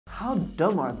How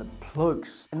dumb are the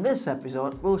plugs? In this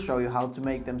episode, we'll show you how to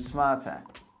make them smarter.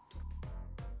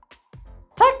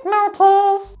 Techno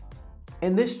tools!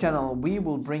 In this channel, we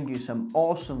will bring you some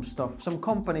awesome stuff, some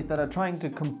companies that are trying to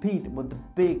compete with the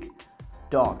big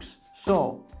dogs.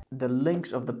 So, the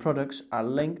links of the products are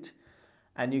linked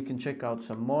and you can check out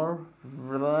some more.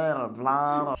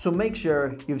 So make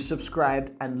sure you've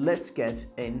subscribed and let's get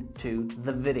into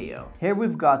the video. Here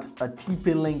we've got a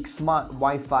TP-Link smart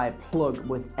Wi-Fi plug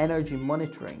with energy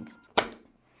monitoring.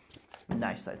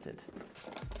 Nice, that's it.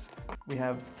 We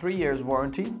have 3 years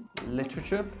warranty,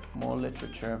 literature, more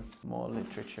literature, more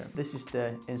literature. This is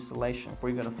the installation.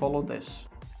 We're gonna follow this.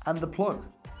 And the plug.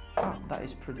 Oh, that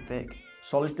is pretty big.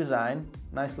 Solid design,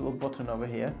 nice little button over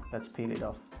here. Let's peel it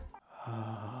off.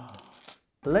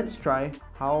 Let's try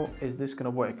how is this gonna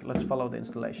work. Let's follow the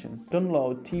installation.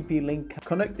 Download TP-Link.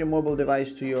 Connect your mobile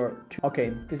device to your... Okay,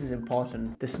 this is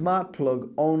important. The smart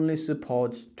plug only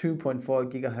supports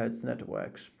 2.4 GHz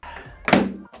networks.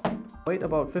 Wait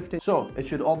about 15. So it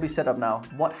should all be set up now.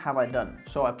 What have I done?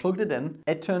 So I plugged it in,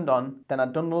 it turned on, then I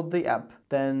downloaded the app.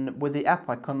 Then with the app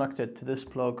I connected to this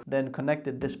plug, then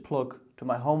connected this plug to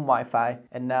my home Wi-Fi,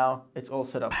 and now it's all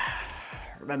set up.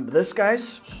 Remember this,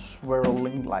 guys?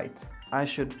 Swirling light. I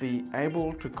should be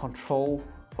able to control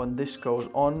when this goes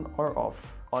on or off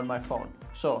on my phone.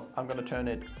 So I'm gonna turn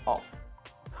it off.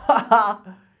 Haha!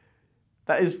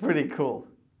 That is pretty cool.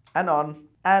 And on,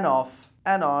 and off,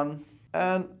 and on,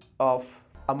 and off.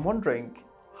 I'm wondering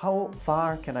how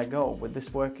far can I go with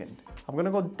this working? I'm gonna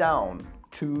go down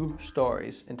 2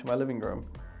 stories into my living room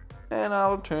and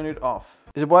I'll turn it off.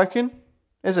 Is it working?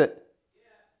 Is it?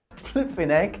 Yeah. Flipping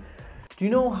heck. Do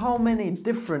you know how many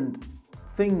different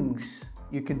things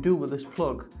you can do with this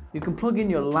plug? You can plug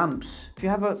in your lamps. If you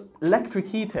have an electric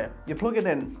heater, you plug it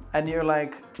in and you're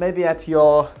like, maybe at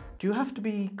your... Do you have to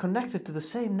be connected to the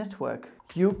same network?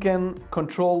 You can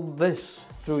control this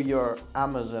through your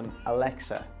Amazon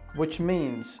Alexa, which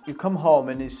means you come home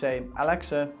and you say,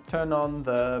 Alexa, turn on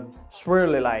the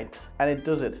swirly light, and it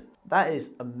does it. That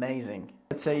is amazing.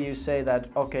 Let's say you say that,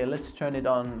 okay, let's turn it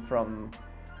on from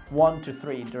 1 to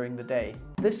 3 during the day.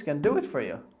 This can do it for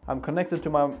you. I'm connected to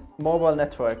my mobile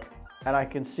network and I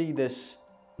can see this,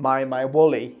 my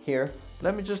Wally here.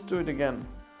 Let me just do it again.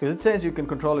 Because it says you can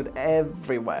control it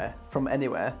everywhere, from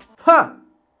anywhere. Ha!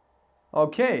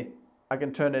 Okay, I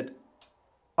can turn it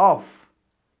off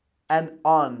and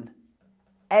on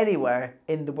anywhere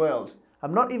in the world.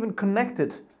 I'm not even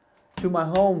connected to my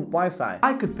home Wi-Fi.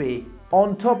 I could be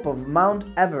on top of Mount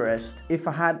Everest if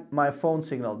I had my phone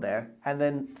signal there and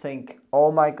then think,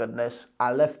 oh my goodness,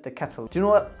 I left the kettle. Do you know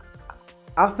what?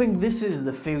 I think this is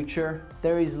the future.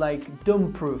 There is like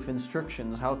dumb-proof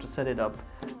instructions how to set it up.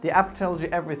 The app tells you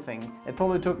everything. It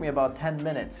probably took me about 10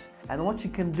 minutes. And what you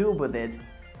can do with it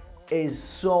is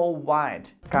so wide.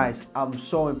 Guys, I'm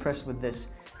so impressed with this.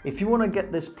 If you want to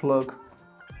get this plug,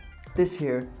 this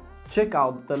here, check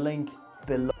out the link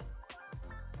below.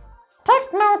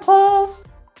 Techno tools!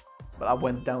 But I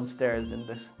went downstairs in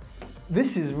this.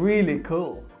 This is really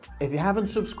cool. If you haven't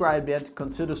subscribed yet,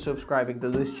 consider subscribing to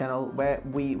this channel where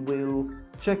we will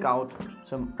check out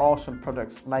some awesome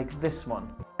products like this one.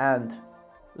 And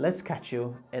let's catch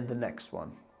you in the next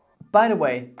one. By the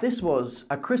way, this was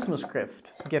a Christmas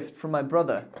gift from my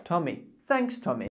brother, Tommy. Thanks, Tommy.